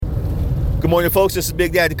Good morning, folks. This is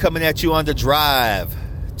Big Daddy coming at you on the drive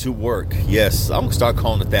to work. Yes, I'm going to start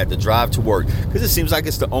calling it that, the drive to work, because it seems like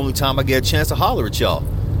it's the only time I get a chance to holler at y'all.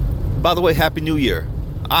 By the way, Happy New Year.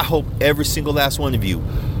 I hope every single last one of you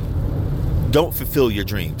don't fulfill your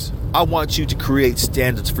dreams. I want you to create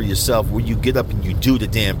standards for yourself where you get up and you do the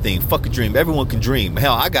damn thing. Fuck a dream. Everyone can dream.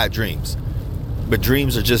 Hell, I got dreams. But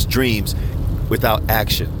dreams are just dreams without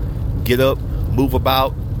action. Get up, move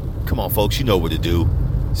about. Come on, folks, you know what to do.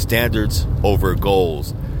 Standards over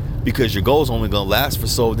goals, because your goals only gonna last for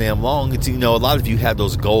so damn long. It's, a lot of you have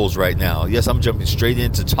those goals right now. Yes, I'm jumping straight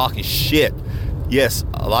into talking shit. Yes,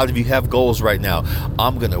 a lot of you have goals right now.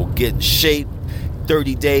 I'm gonna get in shape,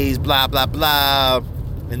 30 days, blah blah blah,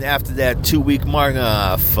 and after that 2-week mark,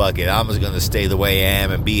 fuck it, I'm just gonna stay the way I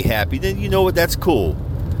am and be happy. Then you know what, that's cool.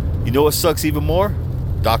 You know what sucks even more?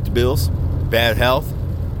 Doctor bills, bad health,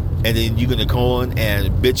 and then you're gonna go on and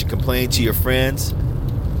bitch and complain to your friends.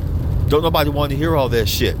 Don't nobody want to hear all that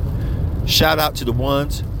shit. Shout out to the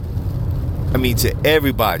ones, to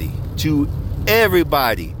everybody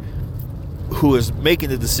who is making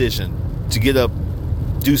the decision to get up,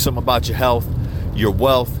 do something about your health, your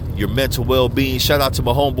wealth, your mental well-being. Shout out to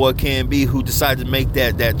my homeboy Can B, who decided to make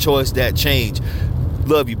that choice, that change.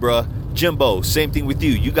 Love you, bruh. Jimbo, same thing with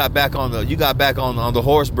you. You got back on the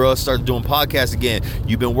horse, bruh. Started doing podcasts again.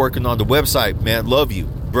 You've been working on the website, man. Love you,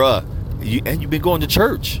 bruh. And you've been going to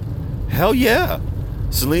church. Hell yeah.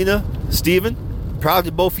 Selena, Steven, proud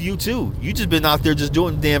of both of you too. You just been out there just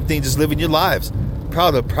doing the damn thing, just living your lives.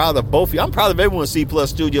 Proud of both of you. I'm proud of everyone at C Plus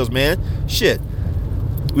Studios, man. Shit.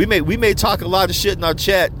 We may talk a lot of shit in our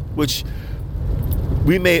chat, which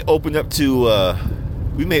we may open up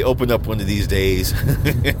one of these days.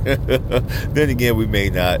 Then again, we may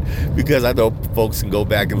not, because I know folks can go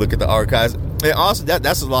back and look at the archives. And also,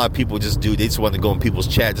 that's a lot of people just do. They just want to go in people's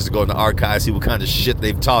chat, just to go in the archives, see what kind of shit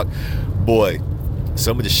they've talked. Boy,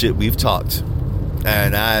 some of the shit we've talked.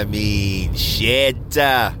 And I mean, shit.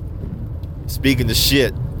 Speaking of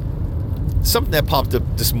shit, something that popped up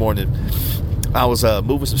this morning. I was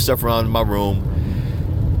moving some stuff around in my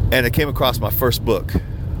room, and I came across my first book.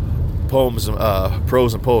 Poems,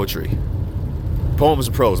 Prose and Poetry. Poems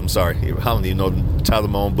and Prose, I'm sorry. I don't even know the title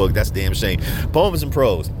of my own book. That's a damn shame. Poems and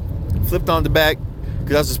Prose. Flipped on the back,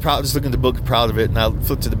 because I was just looking at the book, proud of it, and I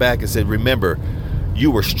flipped to the back and said, remember, you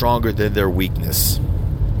were stronger than their weakness.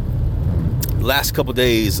 Last couple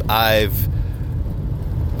days, I've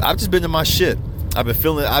just been in my shit. I've been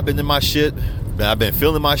feeling my shit,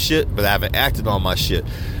 but I haven't acted on my shit.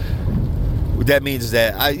 What that means is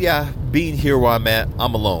that being here where I'm at,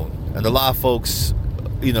 I'm alone. And a lot of folks,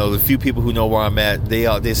 the few people who know where I'm at,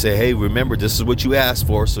 they say, hey, remember, this is what you asked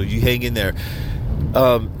for, so you hang in there.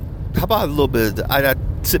 How about a little bit? I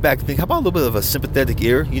sit back and think, how about a little bit of a sympathetic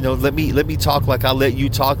ear? Let me talk like I let you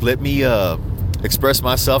talk. Let me express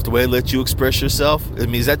myself the way I let you express yourself.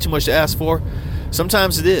 Is that too much to ask for?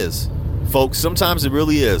 Sometimes it is, folks. Sometimes it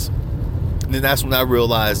really is. And then that's when I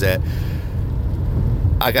realized that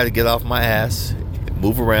I got to get off my ass,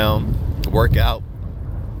 move around, work out,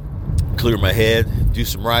 clear my head, do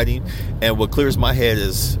some writing. And what clears my head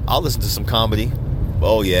is I'll listen to some comedy.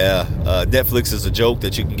 Oh yeah, Netflix is a joke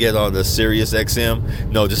that you can get on the Sirius XM.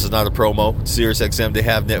 No, this is not a promo. Sirius XM, they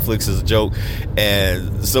have Netflix as a joke,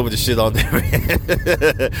 and some of the shit on there,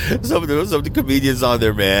 man. some of the comedians on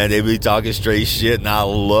there, man, they be talking straight shit, and I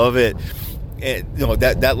love it. And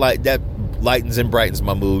that lightens and brightens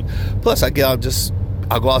my mood. Plus, I'll go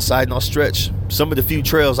outside and I'll stretch. Some of the few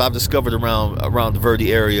trails I've discovered around the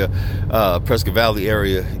Verde area, Prescott Valley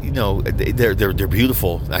area, they're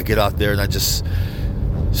beautiful. I get out there and I just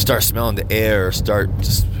start smelling the air, start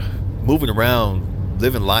just moving around,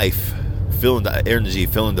 living life, feeling the energy,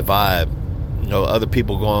 feeling the vibe. Other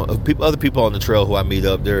people on the trail who I meet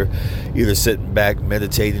up, they're either sitting back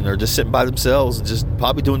meditating or just sitting by themselves and just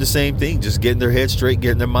probably doing the same thing, just getting their head straight,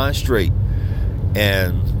 getting their mind straight.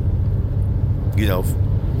 And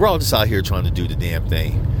we're all just out here trying to do the damn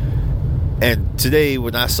thing. And today,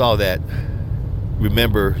 when I saw that,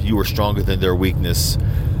 remember, you were stronger than their weakness.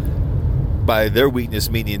 By their weakness,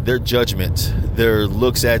 meaning their judgment, their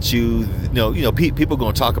looks at you. People are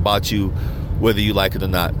going to talk about you whether you like it or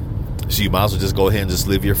not. So you might as well just go ahead and just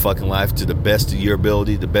live your fucking life to the best of your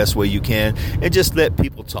ability, the best way you can, and just let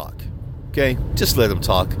people talk. Okay? Just let them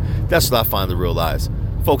talk. That's what I finally realized.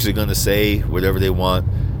 Folks are going to say whatever they want.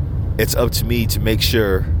 It's up to me to make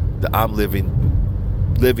sure that I'm living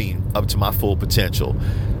up to my full potential.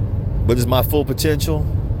 What is my full potential?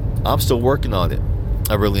 I'm still working on it.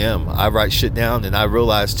 I really am. I write shit down, and I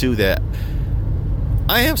realize too that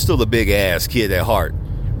I am still a big ass kid at heart.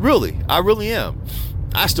 Really, I really am.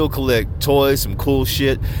 I still collect toys, some cool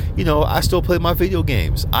shit. You know, I still play my video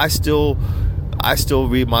games. I still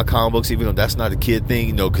read my comic books, even though that's not a kid thing,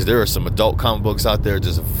 you know, because there are some adult comic books out there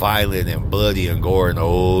just violent and bloody and gore, and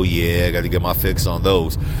oh yeah, I got to get my fix on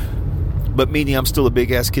those. But meaning I'm still a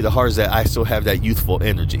big ass kid at heart, is that I still have that youthful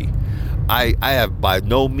energy. I have by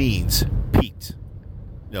no means peaked.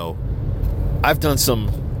 You know, I've done some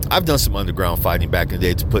underground fighting back in the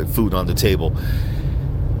day to put food on the table,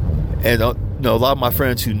 and you know, a lot of my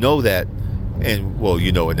friends who know that, and well,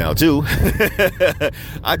 you know it now too.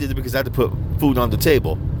 I did it because I had to put food on the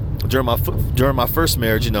table. During my first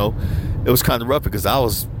marriage, you know, it was kind of rough because I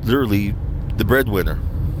was literally the breadwinner.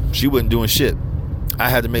 She wasn't doing shit. I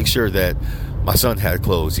had to make sure that my son had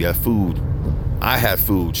clothes, he had food, I had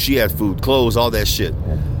food, she had food, clothes, all that shit.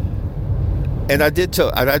 And I did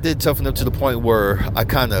toughen up to the point where I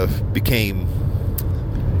kind of became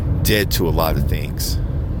dead to a lot of things.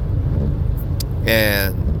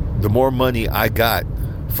 And the more money I got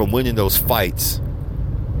from winning those fights,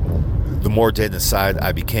 the more dead inside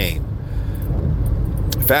I became.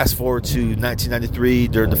 Fast forward to 1993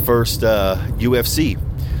 during the first UFC.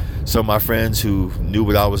 Some of my friends who knew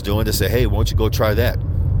what I was doing, they said, hey, why don't you go try that?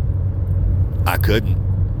 I couldn't.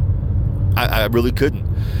 I really couldn't.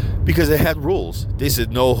 Because they had rules. They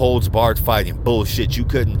said no holds barred fighting. Bullshit. You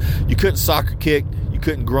couldn't soccer kick, you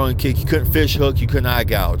couldn't groin kick, you couldn't fish hook, you couldn't eye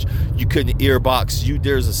gouge, you couldn't ear box,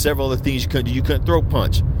 there's several other things you couldn't do. You couldn't throat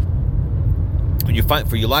punch. When you fight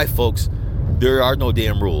for your life, folks, there are no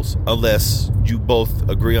damn rules unless you both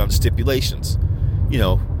agree on the stipulations. You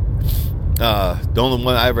know, the only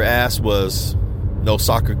one I ever asked was no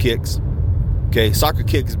soccer kicks. Okay, soccer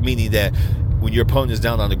kicks meaning that when your opponent is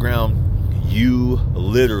down on the ground, you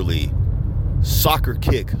literally soccer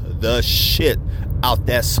kick the shit out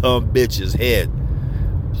that some bitch's head.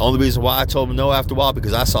 Only reason why I told him no after a while,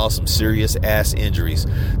 because I saw some serious ass injuries.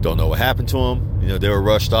 Don't know what happened to them. You know, they were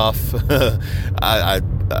rushed off. I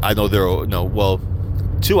know they're no. Well,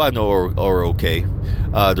 two I know are okay.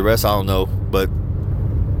 The rest I don't know. But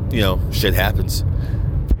you know, shit happens.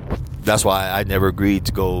 That's why I never agreed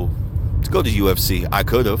to go to UFC. I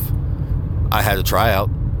could have. I had a tryout.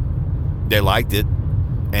 They liked it,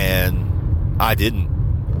 and I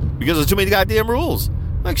didn't, because there's too many goddamn rules.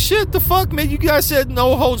 Like, shit, the fuck, man? You guys said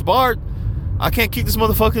no holds barred. I can't kick this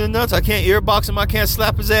motherfucker in the nuts. I can't earbox him. I can't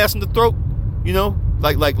slap his ass in the throat. You know,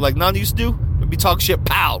 like Nana used to do. Be talking shit,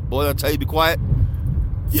 pow. Boy, I'll tell you, be quiet.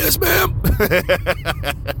 Yes, ma'am.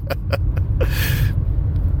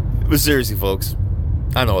 But seriously, folks,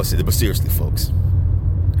 I know I said it, but seriously, folks,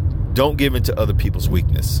 don't give in to other people's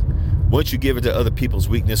weakness. Once you give in to other people's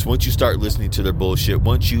weakness, once you start listening to their bullshit,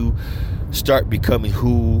 once you start becoming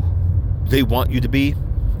who they want you to be,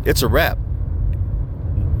 it's a wrap.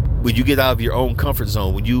 When you get out of your own comfort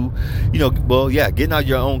zone, when you know, well, yeah, getting out of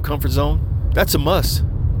your own comfort zone, that's a must.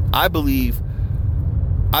 I believe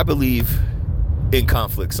in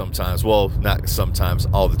conflict sometimes. Well, not sometimes,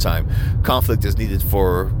 all the time. Conflict is needed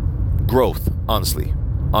for growth, honestly,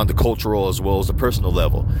 on the cultural as well as the personal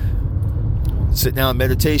level. Sit down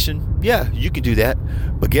meditation, yeah, you can do that.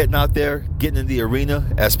 But getting out there, getting in the arena,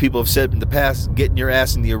 as people have said in the past, getting your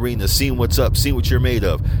ass in the arena, seeing what's up, seeing what you're made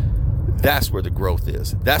of, that's where the growth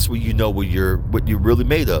is. That's where you know what you're really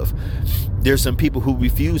made of. There's some people who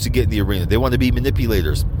refuse to get in the arena. They want to be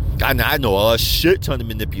manipulators. I know a shit ton of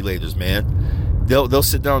manipulators, man. They'll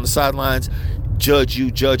sit down on the sidelines, judge you,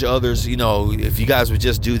 judge others. You know, if you guys would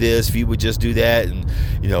just do this, if you would just do that, and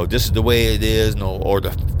you know, this is the way it is. No, or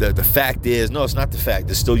the fact is, no, it's not the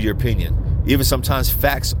fact. It's still your opinion. Even sometimes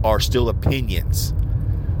facts are still opinions,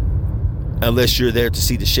 unless you're there to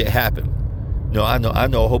see the shit happen. No, I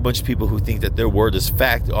know a whole bunch of people who think that their word is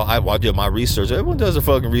fact. Oh, I did my research. Everyone does their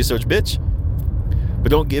fucking research, bitch. But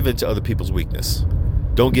don't give in to other people's weakness.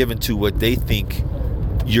 Don't give in to what they think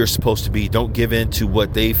you're supposed to be. Don't give in to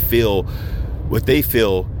what they feel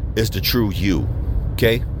is the true you.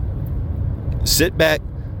 Okay? Sit back,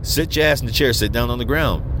 sit your ass in the chair, sit down on the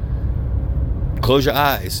ground. Close your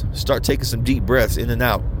eyes. Start taking some deep breaths in and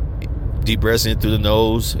out. Deep breaths in through the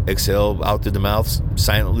nose, exhale out through the mouth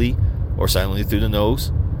silently, or silently through the nose,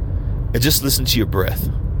 and just listen to your breath.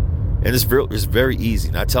 And it's very easy.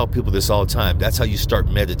 And I tell people this all the time. That's how you start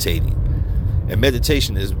meditating. And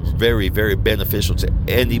meditation is very, very beneficial to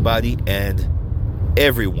anybody and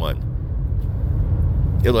everyone.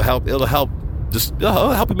 It'll help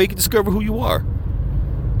you make you discover who you are.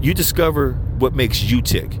 You discover what makes you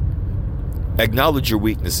tick. Acknowledge your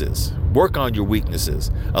weaknesses. Work on your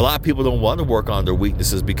weaknesses. A lot of people don't want to work on their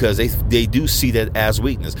weaknesses because they do see that as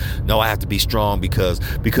weakness. No, I have to be strong because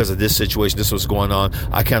of this situation. This is what's going on.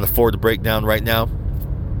 I can't afford to break down right now.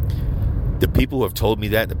 The people who have told me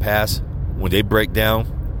that in the past, when they break down,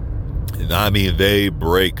 and I mean they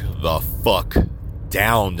break the fuck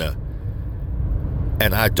down,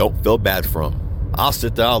 and I don't feel bad for them. I'll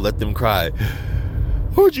sit there, I'll let them cry.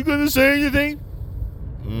 Aren't you gonna say anything?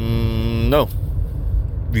 No.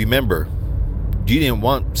 Remember, you didn't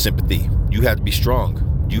want sympathy. You had to be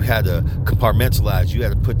strong. You had to compartmentalize. You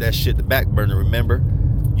had to put that shit in the back burner, remember?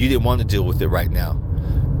 You didn't want to deal with it right now.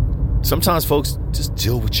 Sometimes, folks, just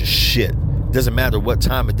deal with your shit. Doesn't matter what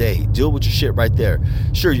time of day. Deal with your shit right there.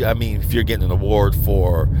 Sure, I mean, if you're getting an award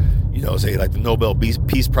for, say like the Nobel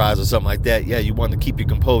Peace Prize or something like that, yeah, you want to keep your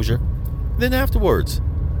composure. Then afterwards.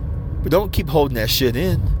 But don't keep holding that shit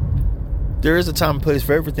in. There is a time and place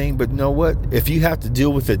for everything, but you know what? If you have to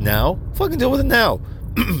deal with it now, fucking deal with it now.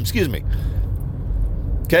 Excuse me.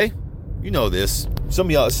 Okay? You know this. Some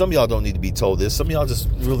of y'all don't need to be told this. Some of y'all just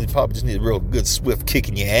really probably just need a real good swift kick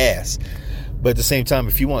in your ass. But at the same time,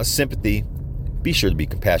 if you want sympathy, be sure to be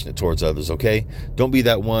compassionate towards others, okay? Don't be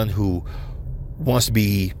that one who wants to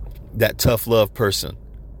be that tough love person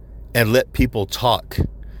and let people talk.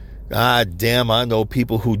 God damn, I know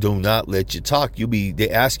people who do not let you talk. They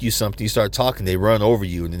ask you something, you start talking, they run over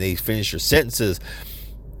you, and then they finish your sentences.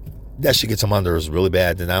 That shit gets on my nerves really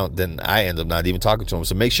bad. Then I end up not even talking to them.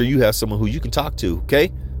 So make sure you have someone who you can talk to,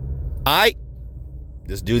 okay? All right?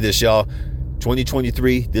 Let's do this, y'all.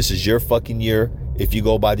 2023, this is your fucking year. If you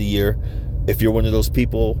go by the year, if you're one of those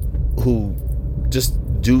people who just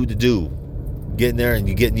do, get in there and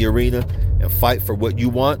you get in the arena and fight for what you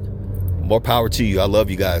want, more power to you. I love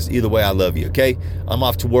you guys. Either way, I love you, okay? I'm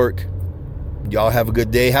off to work. Y'all have a good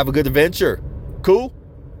day. Have a good adventure. Cool?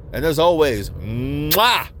 And as always,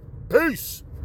 mwah! Peace!